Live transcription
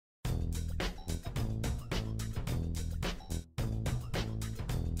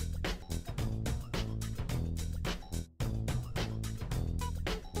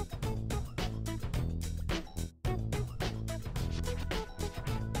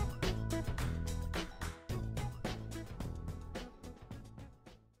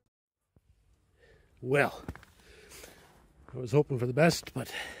Well, I was hoping for the best,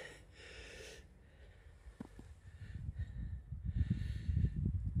 but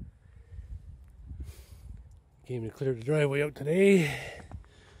came to clear the driveway out today.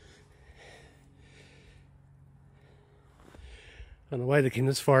 I don't know why they came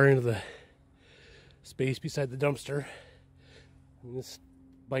this far into the space beside the dumpster. And this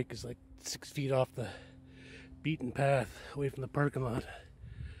bike is like 6 feet off the beaten path away from the parking lot.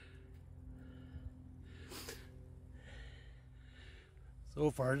 So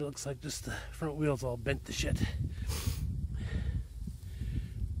far, it looks like just the front wheel's all bent to shit.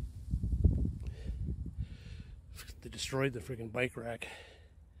 They destroyed the freaking bike rack.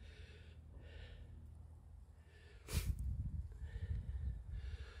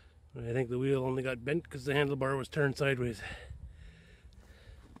 I think the wheel only got bent because the handlebar was turned sideways.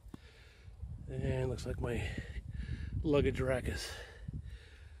 And looks like my luggage rack is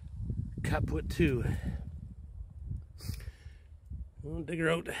kaput too. I'll dig her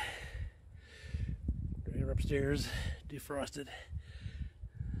out, drag her upstairs, defrost it,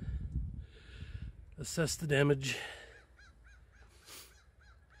 assess the damage.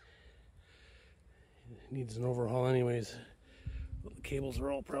 It needs an overhaul anyways. Well, the cables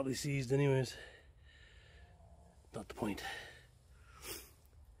are all probably seized anyways. Not the point.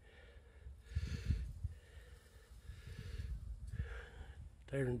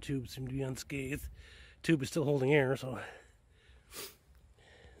 Tire and tube seem to be unscathed. Tube is still holding air, so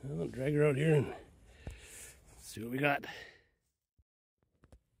I'll drag her out here and see what we got.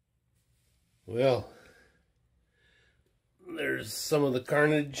 Well, there's some of the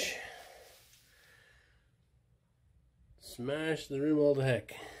carnage. Smash the rim all to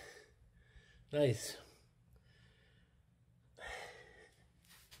heck. Nice.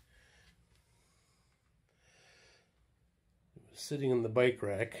 It was sitting on the bike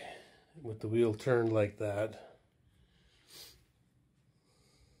rack with the wheel turned like that.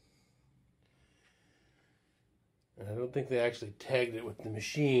 I don't think they actually tagged it with the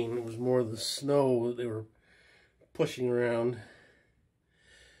machine. It was more the snow that they were pushing around.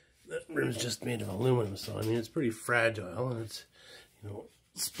 That rim's just made of aluminum, so I mean it's pretty fragile, and it's, you know,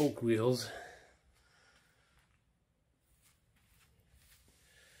 spoke wheels.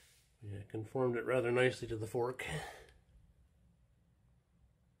 Yeah, conformed it rather nicely to the fork.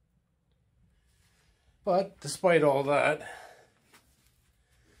 But despite all that,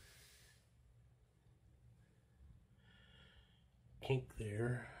 kink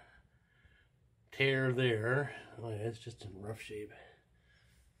there, tear there. Oh yeah, it's just in rough shape.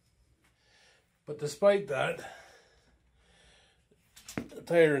 But despite that, the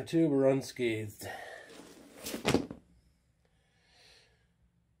tire and tube are unscathed.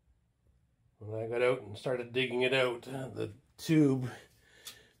 When I got out and started digging it out, the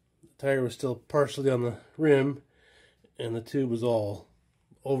tire was still partially on the rim, and the tube was all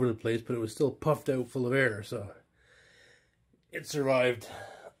over the place, but it was still puffed out full of air, so it survived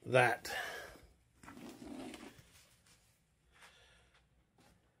that.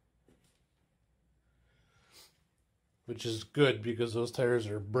 Which is good because those tires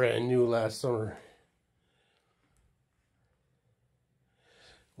are brand new last summer.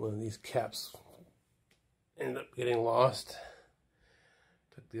 One of these caps ended up getting lost.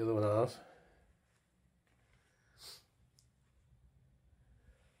 Took the other one off.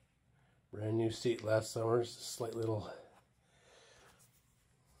 Brand new seat last summer. Just a slight little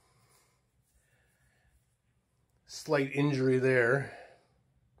slight injury there.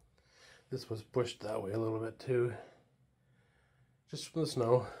 This was pushed that way a little bit too. Just from the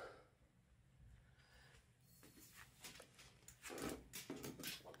snow.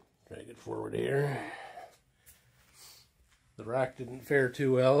 Drag it forward here. The rack didn't fare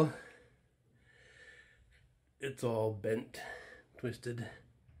too well. It's all bent, twisted.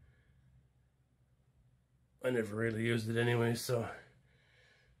 I never really used it anyway, so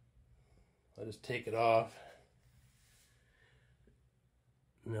I just take it off.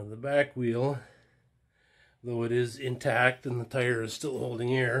 Now the back wheel, though it is intact and the tire is still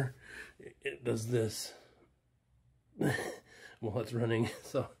holding air, it does this while it's running.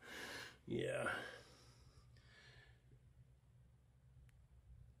 So yeah,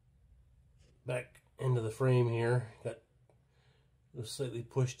 back end of the frame here got slightly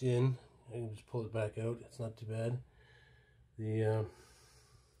pushed in. I can just pull it back out, it's not too bad.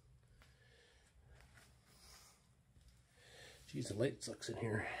 Geez, the light sucks in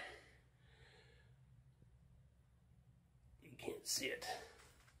here. You can't see it.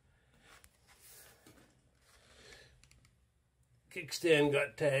 Kickstand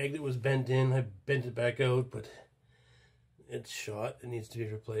got tagged, it was bent in. I bent it back out, but it's shot, it needs to be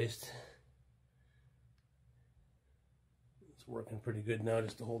replaced. It's working pretty good now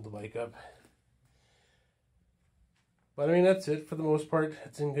just to hold the bike up. But I mean, that's it for the most part.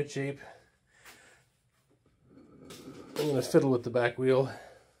 It's in good shape. I'm going to fiddle with the back wheel.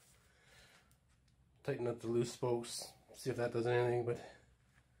 Tighten up the loose spokes. See if that does anything, but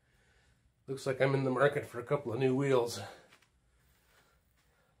looks like I'm in the market for a couple of new wheels. That's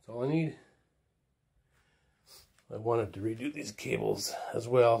all I need. I wanted to redo these cables as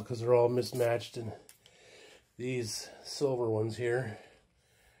well because they're all mismatched, and these silver ones here,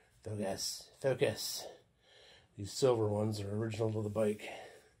 focus. These silver ones are original to the bike.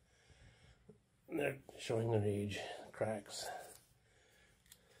 And they're showing their age, cracks.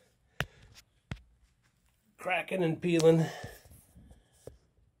 Cracking and peeling.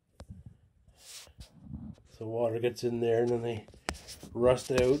 So water gets in there and then they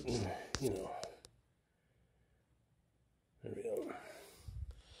rust out, and you know. There we go.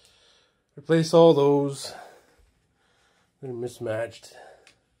 Replace all those. They're mismatched.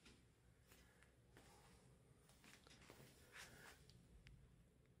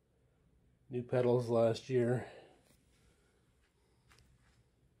 New pedals last year.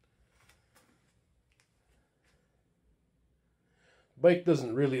 Bike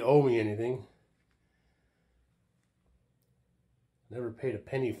doesn't really owe me anything. Never paid a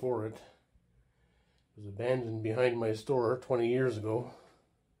penny for it. It was abandoned behind my store 20 years ago.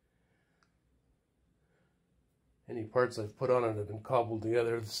 Any parts I've put on it have been cobbled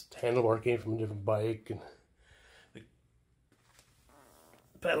together. This handlebar came from a different bike, and the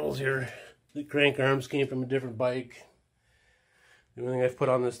pedals here, the crank arms came from a different bike. The only thing I've put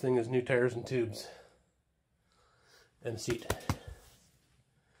on this thing is new tires and tubes. And a seat.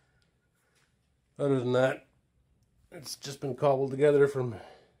 Other than that, it's just been cobbled together from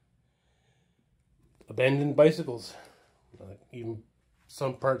abandoned bicycles. Even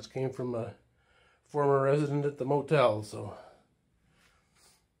some parts came from a former resident at the motel, so.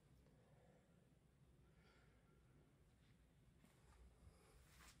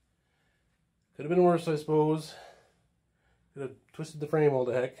 Could have been worse, I suppose. Could have twisted the frame all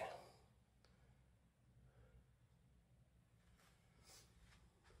to heck.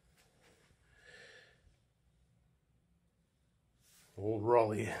 Old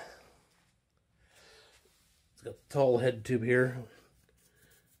Raleigh. It's got the tall head tube here.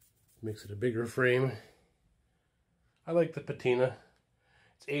 Makes it a bigger frame. I like the patina.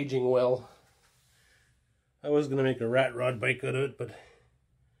 It's aging well. I was going to make a rat rod bike out of it, but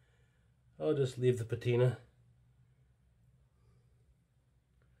I'll just leave the patina.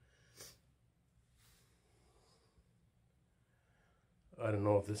 I don't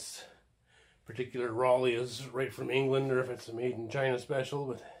know if this particular Raleigh is right from England or if it's a made in China special,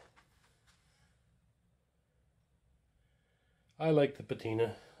 but I like the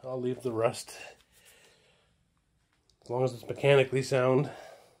patina. I'll leave the rust as long as it's mechanically sound.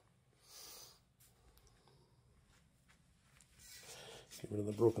 Get rid of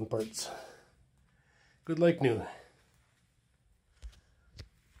the broken parts. Good like new.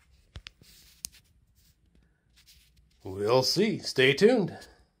 We'll see. Stay tuned.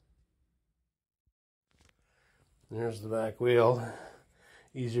 There's the back wheel.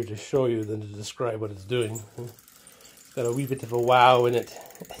 Easier to show you than to describe what it's doing. It's got a wee bit of a wow in it.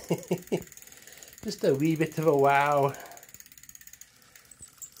 Just a wee bit of a wow.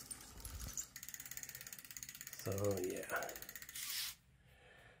 So yeah.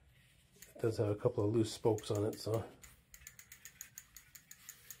 It does have a couple of loose spokes on it, so.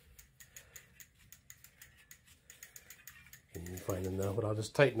 Can't even find them now, but I'll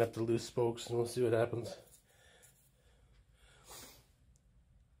just tighten up the loose spokes and we'll see what happens.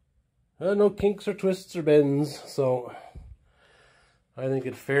 No kinks or twists or bends, so I think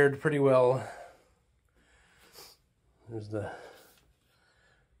it fared pretty well. There's the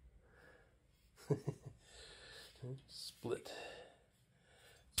split.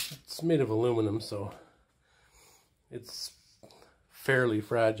 It's made of aluminum, so it's fairly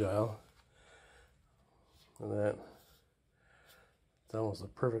fragile. Look at that. It's almost a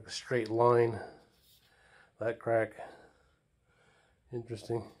perfect straight line. That crack.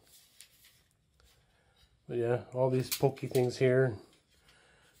 Interesting. But yeah, all these pokey things here,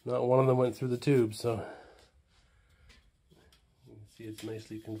 not one of them went through the tube, so you can see it's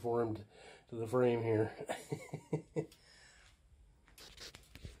nicely conformed to the frame here.